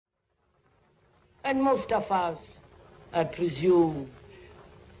And most of us, I presume,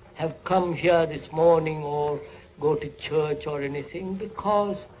 have come here this morning or go to church or anything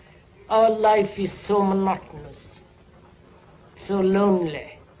because our life is so monotonous, so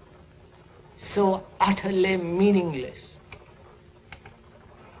lonely, so utterly meaningless.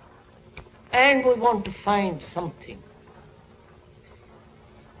 And we want to find something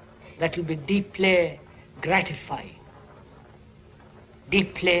that will be deeply gratifying,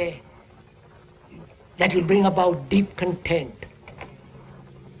 that will bring about deep content.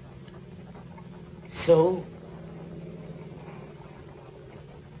 So,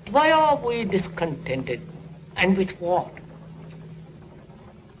 why are we discontented, and with what?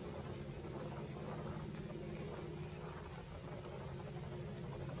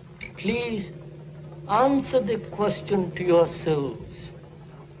 Please answer the question to yourselves.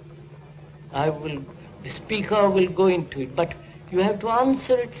 The speaker will go into it, but you have to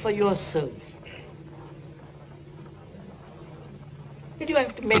answer it for yourself.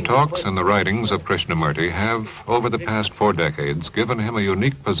 The talks and the writings of Krishnamurti have, over the past 4 decades, given him a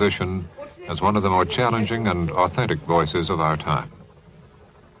unique position as one of the more challenging and authentic voices of our time.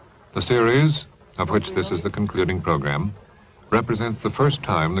 The series, of which this is the concluding program, represents the first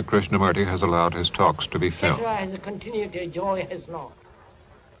time that Krishnamurti has allowed his talks to be filmed. Petra has a continuity, joy has not.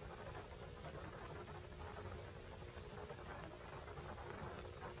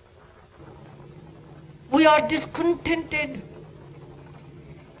 We are discontented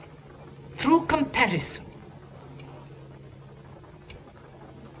through comparison.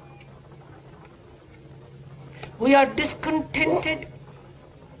 We are discontented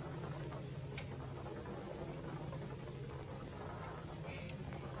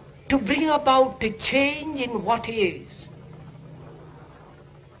to bring about a change in what is.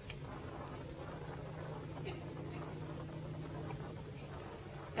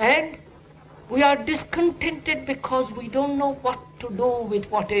 And we are discontented because we don't know what to do with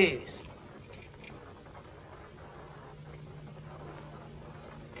what is.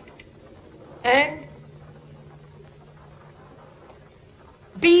 And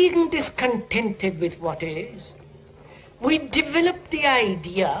being discontented with what is, we develop the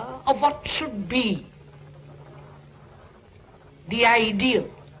idea of what should be, the ideal,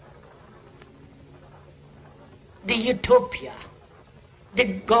 the utopia, the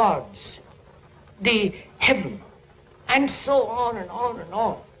gods, the heaven, and so on and on and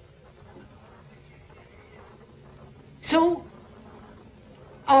on. So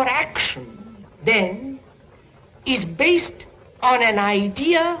our action then is based on an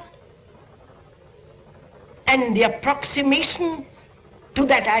idea, and the approximation to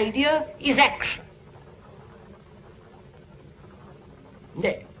that idea is action.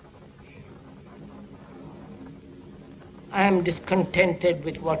 Nay, I am discontented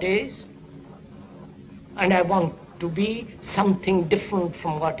with what is, and I want to be something different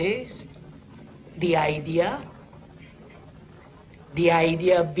from what is. The idea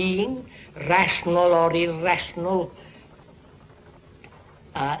being rational or irrational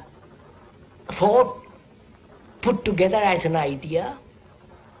thought put together as an idea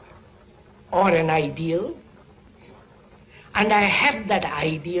or an ideal, and I have that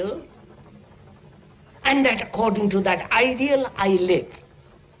ideal, and that according to that ideal I live,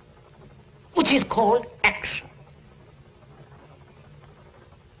 which is called action.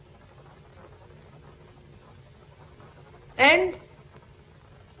 And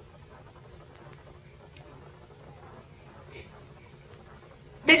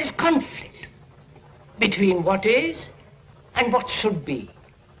there is conflict between what is and what should be.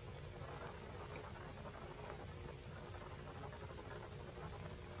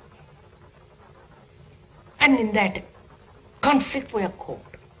 And in that conflict we are caught.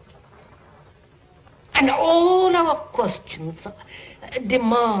 And all our questions,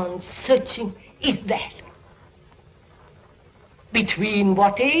 demands, searching is that. Between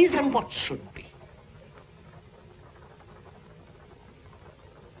what is and what should be.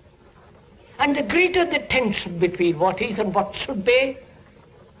 And the greater the tension between what is and what should be,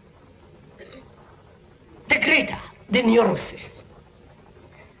 the greater the neurosis.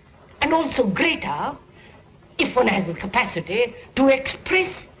 And also greater if one has the capacity to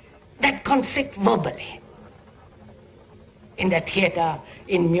express that conflict verbally. In the theater,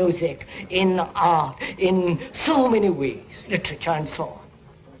 in music, in art, in so many ways, literature and so on.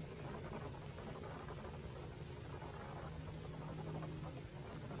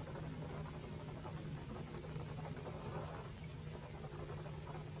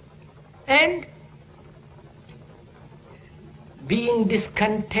 And being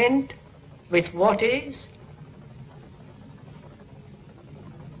discontent with what is,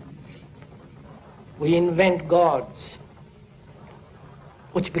 We invent gods,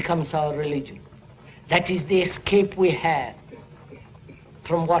 which becomes our religion. That is the escape we have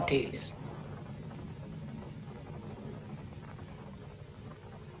from what is.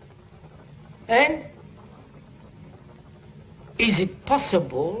 And is it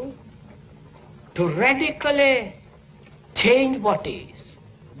possible to radically change what is?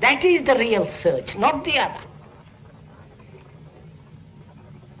 That is the real search, not the other.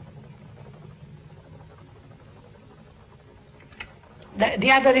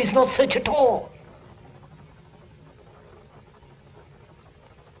 The other is no search at all.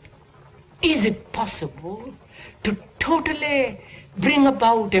 Is it possible to totally bring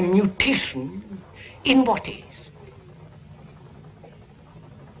about a mutation in what is?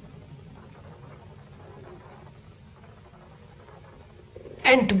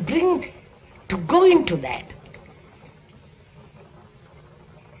 And to go into that,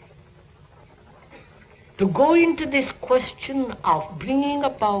 to go into this question of bringing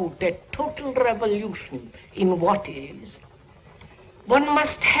about a total revolution in what is, one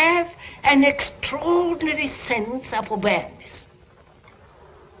must have an extraordinary sense of awareness.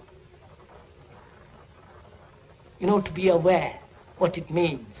 You know, to be aware, what it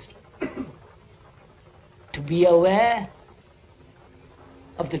means. To be aware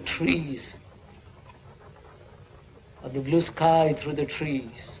of the trees, of the blue sky through the trees,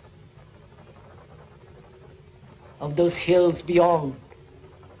 of those hills beyond,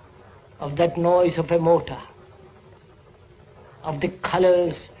 of that noise of a motor, of the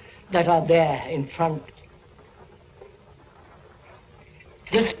colors that are there in front.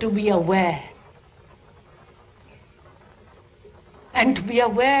 Just to be aware. And to be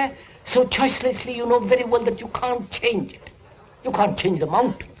aware so choicelessly, you know very well that you can't change it. You can't change the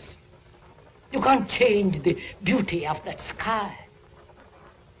mountains. You can't change the beauty of that sky.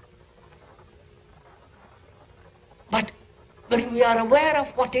 But when we are aware of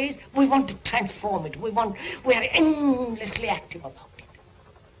what is, we want to transform it. We are endlessly active about it.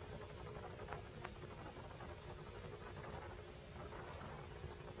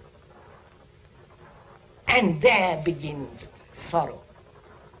 And there begins sorrow.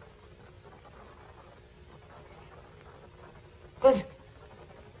 Because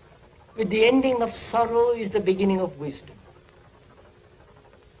with the ending of sorrow is the beginning of wisdom.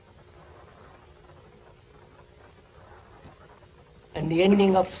 And the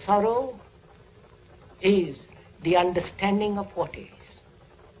ending of sorrow is the understanding of what is.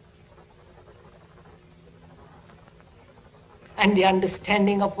 And the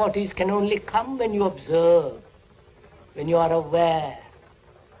understanding of what is can only come when you observe, when you are aware,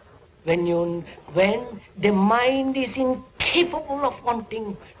 when the mind is incapable of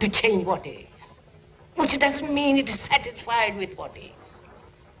wanting to change what is, which doesn't mean it is satisfied with what is.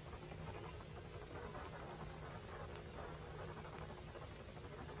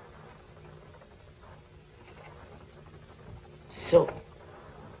 So,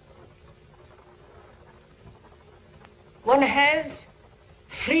 one has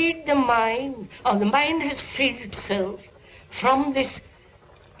freed the mind, or the mind has freed itself from this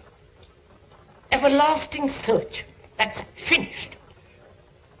everlasting search. That's finished.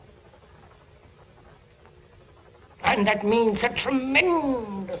 And that means a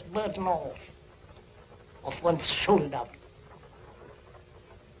tremendous burden off one's shoulder.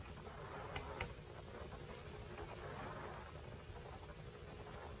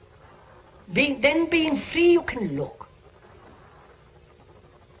 Being free, you can look.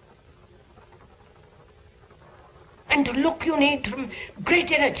 And to look, you need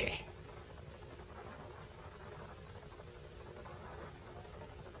great energy.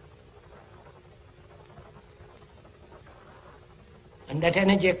 And that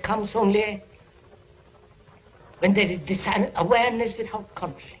energy comes only when there is this awareness without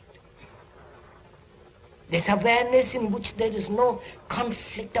conflict. This awareness in which there is no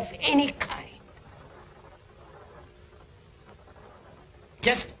conflict of any kind.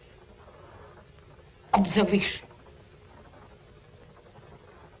 Just observation.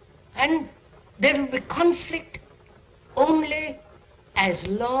 And there will be conflict only as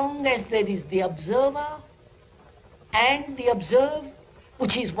long as there is the observer and the observed,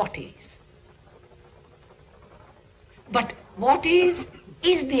 which is what is. But what is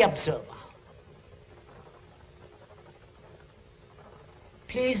the observer.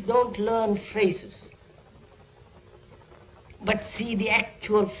 Please don't learn phrases, but see the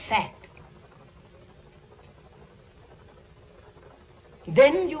actual fact.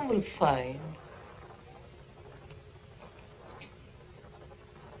 Then you will find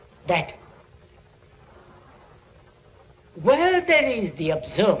that where there is the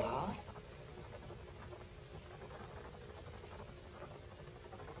observer,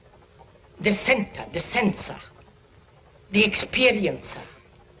 the center, the sensor, the experiencer,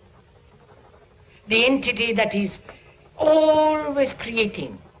 the entity that is always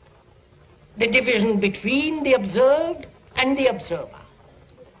creating the division between the observed and the observer.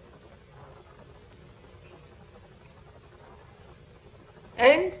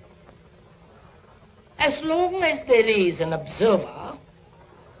 And as long as there is an observer,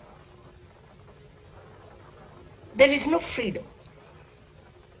 there is no freedom.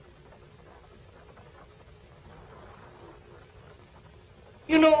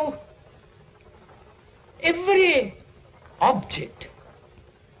 You know, every object,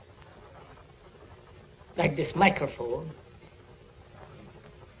 like this microphone,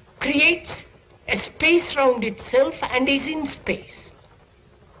 creates a space round itself and is in space.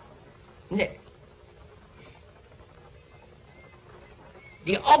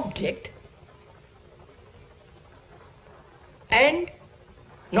 The object, and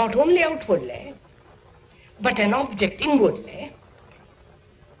not only outwardly, but an object inwardly,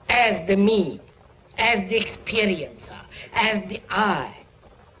 as the me, as the experiencer, as the I,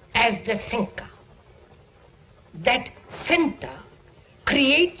 as the thinker. That center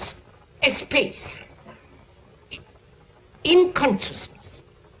creates a space in consciousness.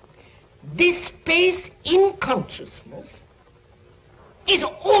 This space in consciousness is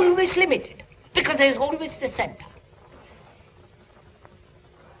always limited because there is always the center.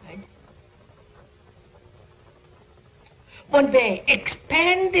 Right? One may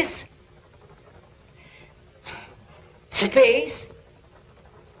expand this space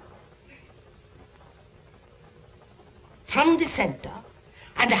from the center,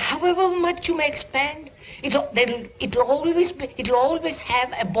 and however much you may expand, it'll always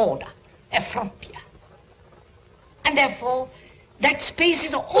have a border, a frontier. And therefore, that space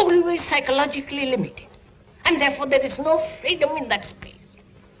is always psychologically limited. And therefore, there is no freedom in that space.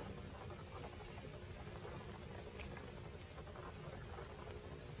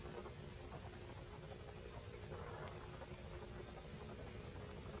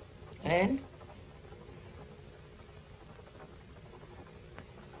 And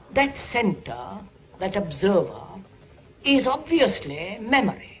that center, that observer, is obviously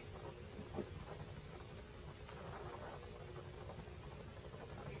memory.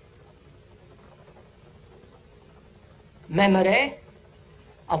 Memory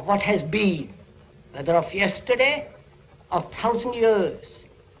of what has been, whether of yesterday or 1,000 years.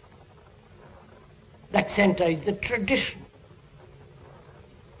 That center is the tradition,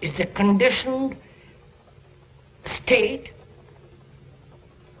 is the conditioned state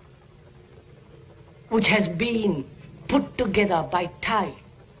which has been put together by time,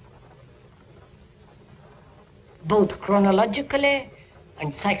 both chronologically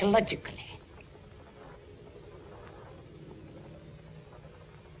and psychologically.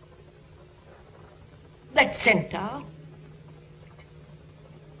 That center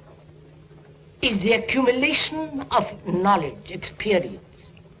is the accumulation of knowledge,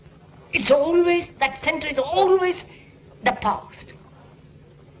 experience. It's always, that center is always the past.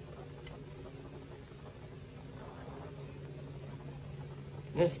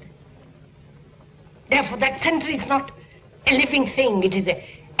 Therefore, that center is not a living thing. It is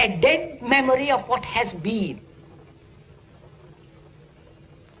a dead memory of what has been.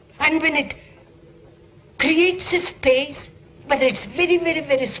 And when it creates a space, whether it's very, very,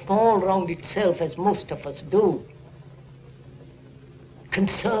 very small round itself, as most of us do,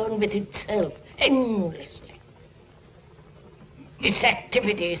 concerned with itself endlessly, its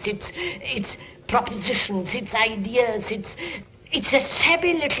activities, its propositions, its ideas, it's a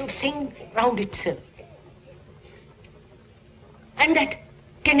shabby little thing round itself. And that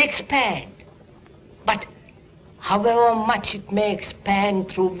can expand. But however much it may expand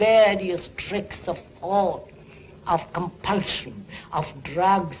through various tricks of thought, of compulsion, of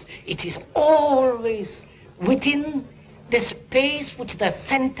drugs, it is always within the space which the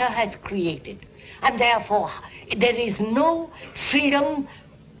center has created. And therefore, there is no freedom,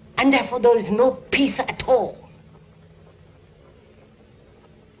 and therefore there is no peace at all.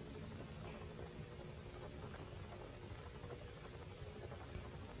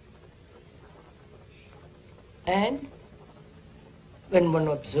 And when one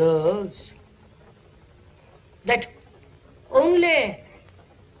observes that only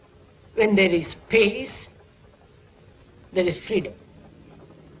when there is space, there is freedom.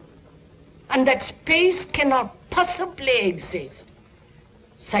 And that space cannot possibly exist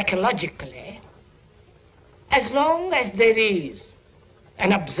psychologically as long as there is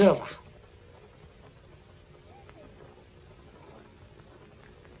an observer.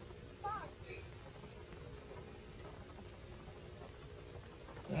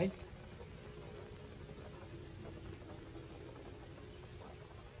 Right?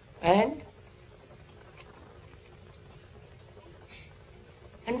 And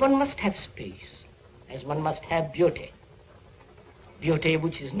one must have space, as one must have beauty. Beauty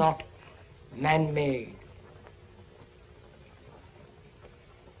which is not man-made.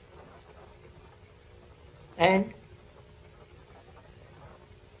 And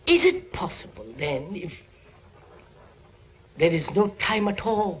is it possible then, if there is no time at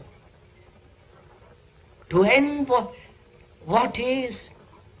all, to end what is,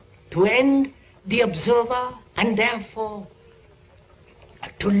 to end the observer, and therefore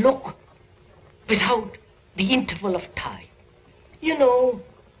to look without the interval of time? You know,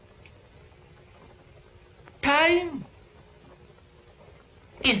 time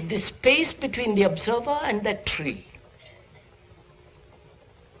is the space between the observer and the tree.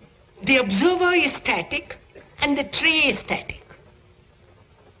 The observer is static and the tree is static,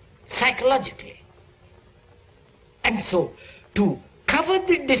 psychologically. And so, to cover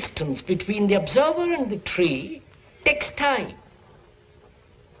the distance between the observer and the tree takes time.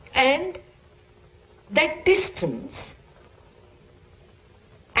 And that distance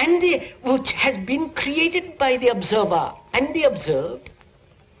which has been created by the observer and the observed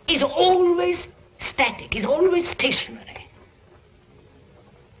is always static, is always stationary.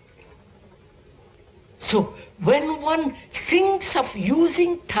 So when one thinks of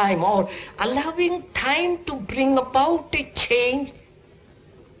using time or allowing time to bring about a change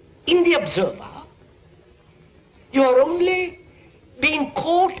in the observer, you are only being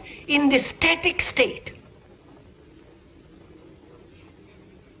caught in the static state.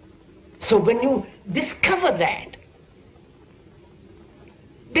 So when you discover that,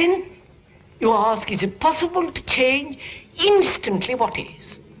 then you ask, is it possible to change instantly what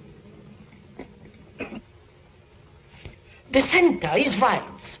is? The center is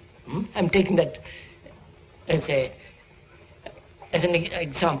violence. I'm taking that as an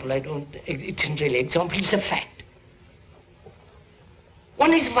example. It isn't really an example, it's a fact.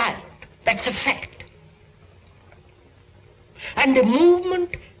 One is violent, that's a fact. And the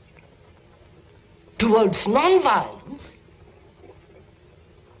movement towards non-violence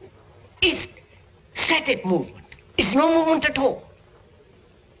is static movement. It's no movement at all.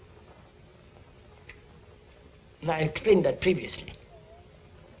 Now, I explained that previously.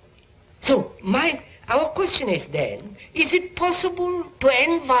 So, our question is then, is it possible to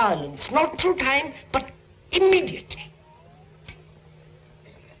end violence, not through time, but immediately?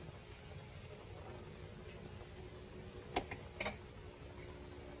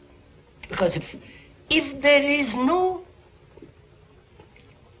 Because if there is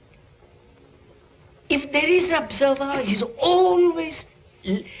observer, he's always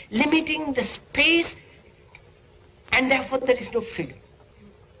limiting the space, and therefore there is no freedom.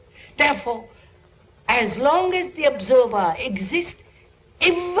 Therefore, as long as the observer exists,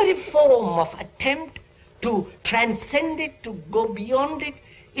 every form of attempt to transcend it, to go beyond it,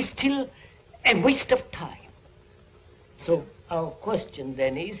 is still a waste of time. So our question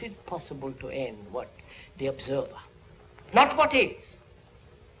then is it possible to end what? The observer. Not what is.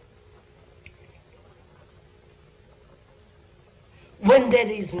 When there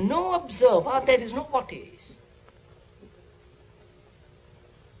is no observer, there is no what is.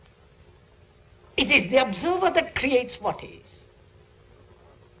 It is the observer that creates what is.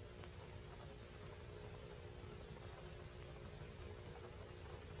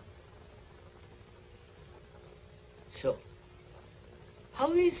 So,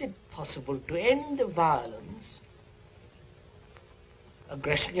 how is it possible to end the violence,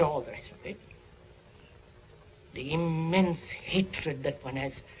 aggression, all the rest of it, the immense hatred that one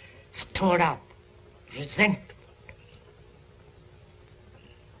has stored up, resentment?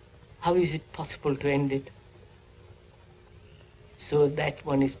 How is it possible to end it so that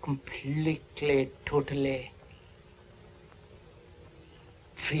one is completely, totally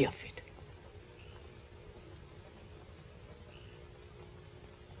free of it?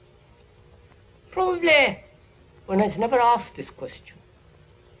 Probably one has never asked this question.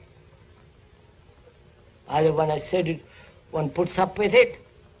 Either one has said it, one puts up with it,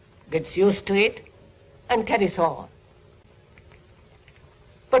 gets used to it, and carries on.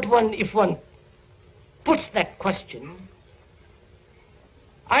 But if one puts that question,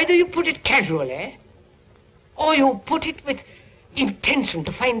 either you put it casually, or you put it with intention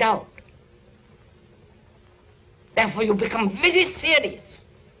to find out. Therefore you become very serious.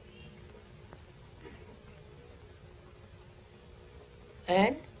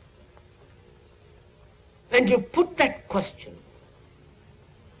 And when you put that question,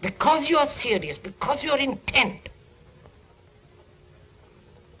 because you are serious, because you are intent,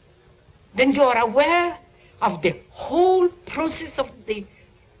 then you are aware of the whole process of the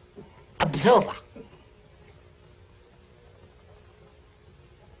observer,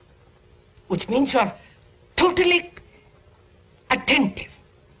 which means you are totally attentive,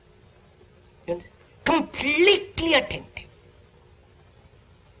 completely attentive.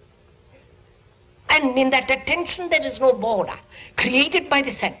 And in that attention there is no border created by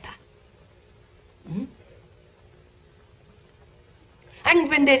the center. And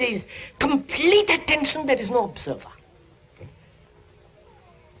when there is complete attention, there is no observer.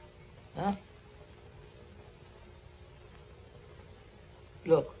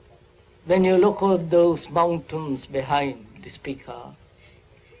 Look, when you look at those mountains behind the speaker,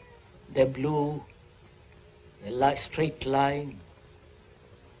 they're blue, they're straight line,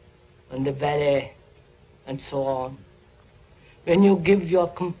 and the valley, and so on. When you give your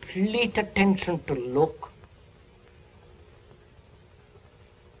complete attention to look,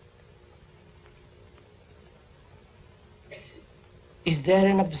 is there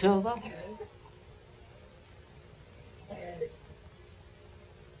an observer?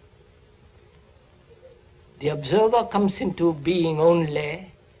 The observer comes into being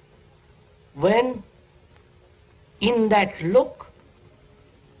only when in that look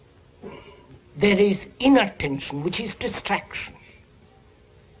there is inattention, which is distraction.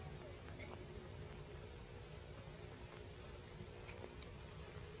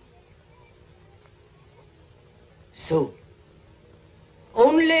 So,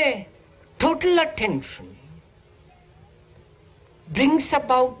 only total attention brings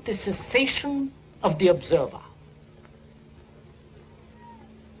about the cessation of the observer.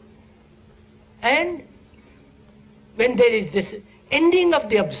 And when there is this ending of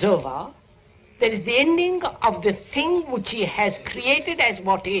the observer, there is the ending of the thing which he has created as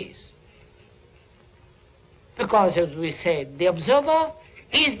what is. Because, as we said, the observer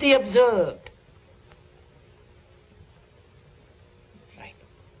is the observed. Right.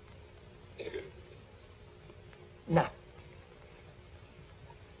 Now,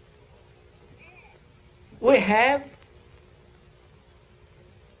 we have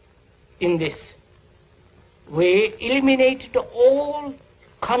in this way eliminated all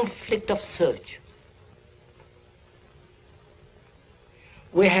conflict of search.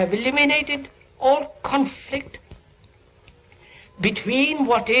 We have eliminated all conflict between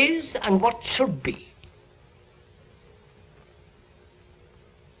what is and what should be.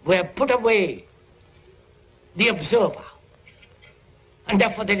 We have put away the observer, and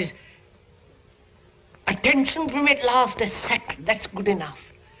therefore there is attention from it last a second. That's good enough.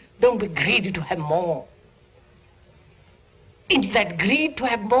 Don't be greedy to have more. In that greed to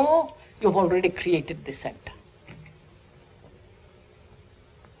have more, you've already created the center.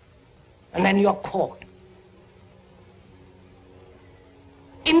 And then you're caught.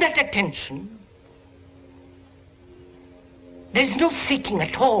 In that attention, there is no seeking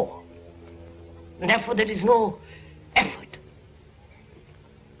at all. And therefore there is no effort.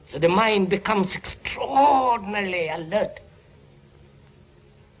 So the mind becomes extraordinarily alert,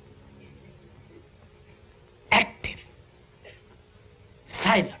 active,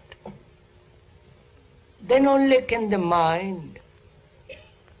 silent. Then only can the mind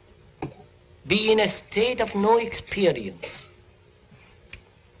be in a state of no experience.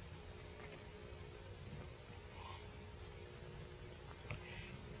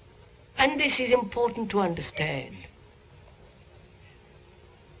 And this is important to understand.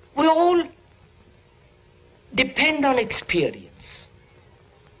 We all depend on experience.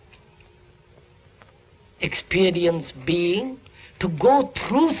 Experience being to go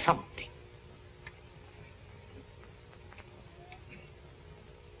through something.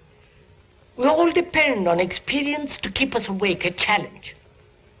 We all depend on experience to keep us awake, a challenge,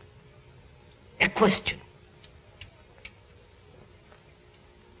 a question,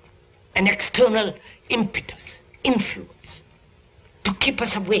 an external impetus, influence, to keep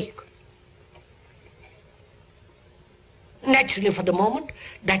us awake. Naturally, for the moment,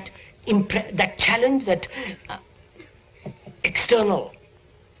 that challenge, that external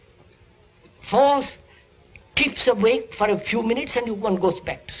force keeps awake for a few minutes and one goes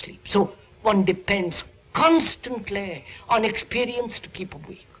back to sleep. So one depends constantly on experience to keep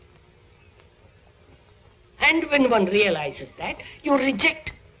awake. And when one realizes that, you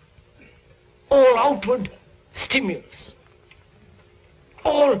reject all outward stimulus,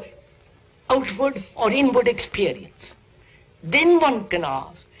 all outward or inward experience. Then one can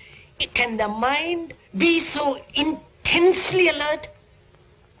ask, can the mind be so intensely alert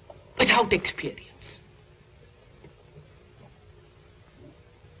without experience?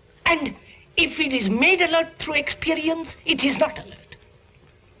 And if it is made alert through experience, it is not alert.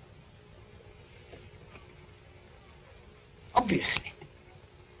 Obviously.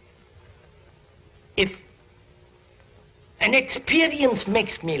 and experience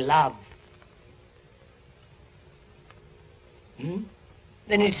makes me love,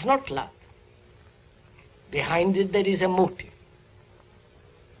 then it's not love. Behind it there is a motive.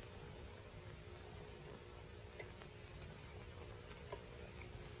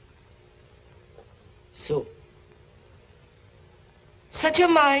 So, such a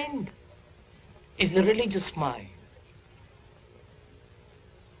mind is the religious mind.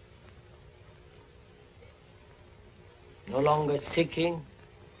 No longer seeking,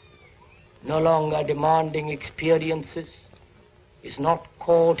 no longer demanding experiences, is not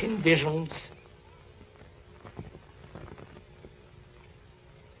caught in visions.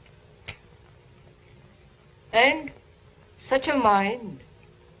 And such a mind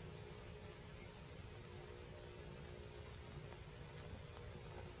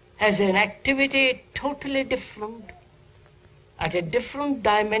has an activity totally different, at a different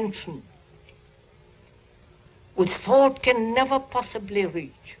dimension, which thought can never possibly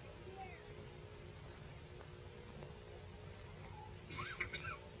reach.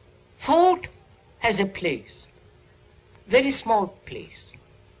 Thought has a place, very small place.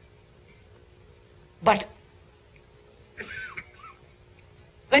 But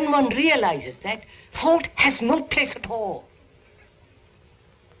when one realizes that, thought has no place at all.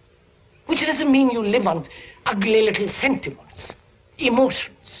 Which doesn't mean you live on ugly little sentiments,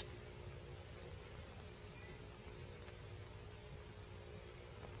 emotions.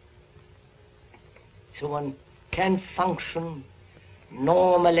 So one can function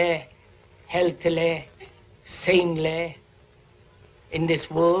normally, healthily, sanely in this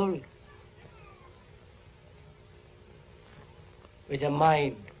world with a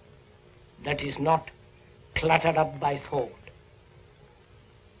mind that is not cluttered up by thought.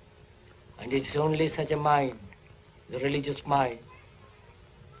 And it's only such a mind, the religious mind,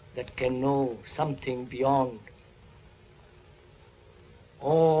 that can know something beyond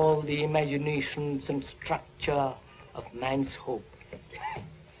all the imaginations and structure of man's hope.